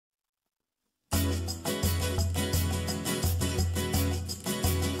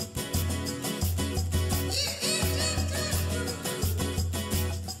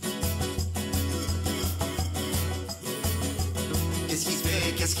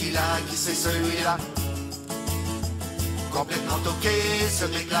qu'est-ce qu'il a, qui c'est celui-là? Complètement toqué ce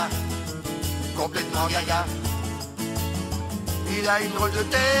mec-là, complètement gaga. Il a une drôle de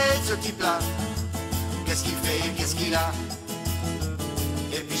tête ce type-là. Qu'est-ce qu'il fait, qu'est-ce qu'il a?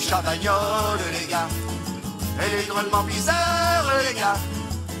 Et puis chavagnole les gars. Elle est drôlement bizarre les gars.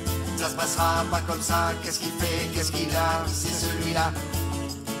 Ça se passera pas comme ça. Qu'est-ce qu'il fait, qu'est-ce qu'il a? C'est celui-là.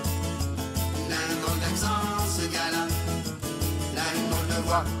 Il a un drôle d'accent ce gars-là. Il a une drôle de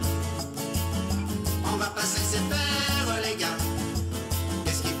voix. On va passer ses fers les gars.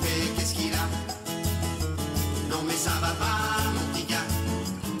 Qu'est-ce qu'il fait, qu'est-ce qu'il a? Non mais ça va pas mon petit gars.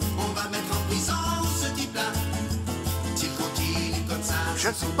 On va mettre en prison ce type-là. S'il continue comme ça. Je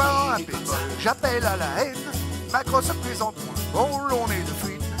ne suis pas un pétole, j'appelle à la haine. Ma grosse représente-moi, bon l'on est de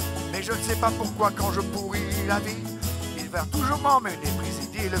fuite. Mais je ne sais pas pourquoi quand je pourris la vie, il va toujours m'emmener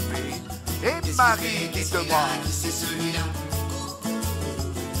présider le pays. Et Marie dit de moi, qui c'est celui-là?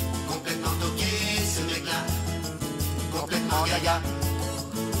 Complètement toqué ce mec-là, complètement gaga.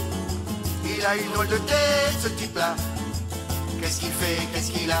 Il a une drôle de tête ce type-là. Qu'est-ce qu'il fait,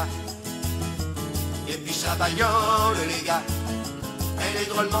 qu'est-ce qu'il a? Et puis chavagnole les gars. Elle est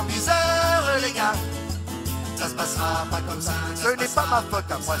drôlement bizarre les gars. Ça se passera pas comme ça. Ce n'est pas ma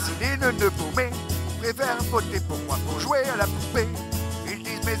faute à moi si les nœuds de Boumé préfèrent voter pour moi pour jouer à la poupée. Ils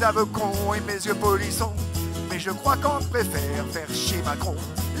disent mes aveux cons et mes yeux polissons, mais je crois qu'on préfère faire chier Macron.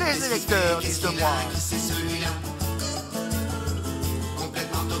 Les électeurs disent de moi, qui c'est celui-là?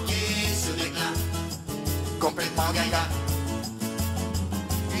 Complètement toqué ce mec-là, complètement gaga.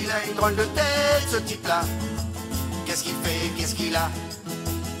 Il a une drôle de tête ce type-là. Qu'est-ce qu'il fait, qu'est-ce qu'il a?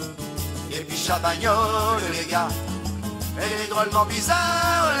 Et puis chavagnole les gars. Elle est drôlement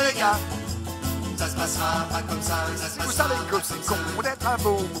bizarre les gars. Ça se passera pas comme ça, ça se vous passera savez que pas c'est comme con ça. d'être un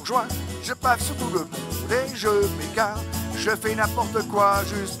beau bourgeois. Je passe sur tout le monde et je m'égare. Je fais n'importe quoi,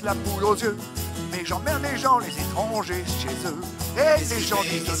 juste la poule aux yeux. Mais j'emmerde les gens, les étrangers chez eux. Et les gens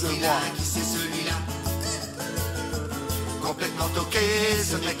disent de moi, qui c'est celui-là? Complètement toqué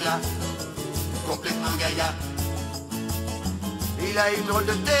ce mec-là, complètement gaga. Il a une drôle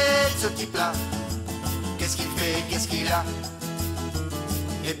de tête ce type-là. Qu'est-ce qu'il fait, qu'est-ce qu'il a?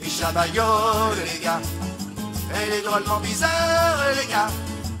 Et puis chavagnole les gars. Elle est drôlement bizarre les gars.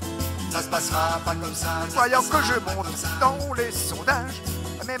 Ça se passera pas comme ça. voyant que je monte dans les sondages,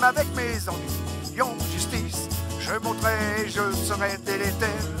 même avec mes ennuyants de justice, je monterai, je serai délétère,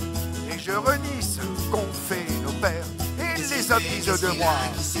 et je renie ce qu'ont fait nos pères. Et les hommes disent de moi,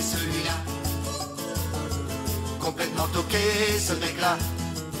 qui c'est celui-là? Complètement toqué ce mec-là,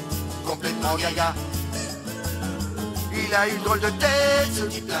 complètement gaga. Il a une drôle de tête ce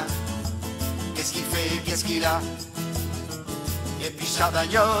type-là. Qu'est-ce qu'il fait, qu'est-ce qu'il a? Et puis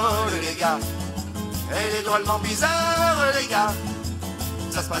chavagnole les gars. Elle est drôlement bizarre les gars.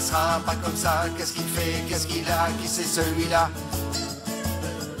 Ça se passera pas comme ça. Qu'est-ce qu'il fait, qu'est-ce qu'il a? Qui c'est celui-là?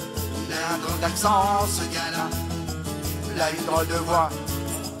 Il a un drôle d'accent ce gars-là. Il a une drôle de voix.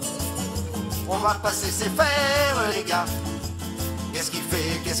 On va passer ses fers les gars. Qu'est-ce qu'il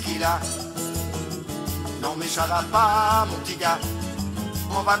fait, qu'est-ce qu'il a? Non mais ça va pas mon petit gars.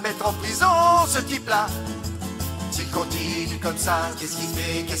 On va mettre en prison ce type-là. S'il continue comme ça, qu'est-ce qu'il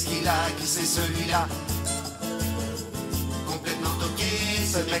fait, qu'est-ce qu'il a? Qui c'est celui-là? Complètement toqué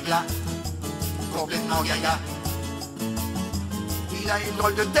ce mec-là, complètement gaga. Il a une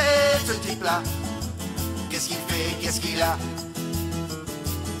drôle de tête ce type-là. Qu'est-ce qu'il fait, qu'est-ce qu'il a?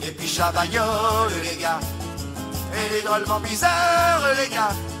 Et puis chavagnole les gars. Elle est drôlement bizarre les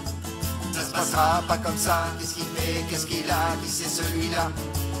gars. Ça se passera pas comme ça. Qu'est-ce qu'il fait, qu'est-ce qu'il a? Qui c'est celui-là?